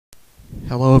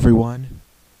Hello everyone.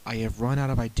 I have run out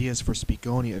of ideas for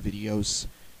Speakonia videos,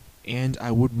 and I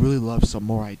would really love some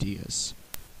more ideas.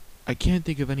 I can't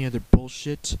think of any other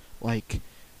bullshit, like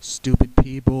stupid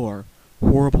people or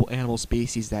horrible animal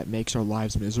species that makes our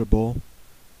lives miserable.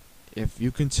 If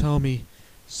you can tell me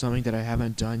something that I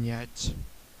haven't done yet,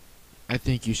 I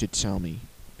think you should tell me,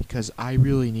 because I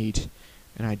really need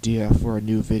an idea for a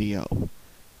new video.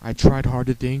 I tried hard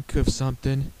to think of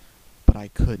something, but I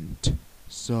couldn't.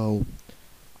 So,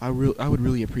 I would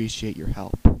really appreciate your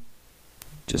help.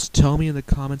 Just tell me in the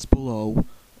comments below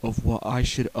of what I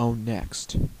should own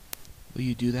next. Will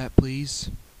you do that,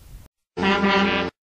 please?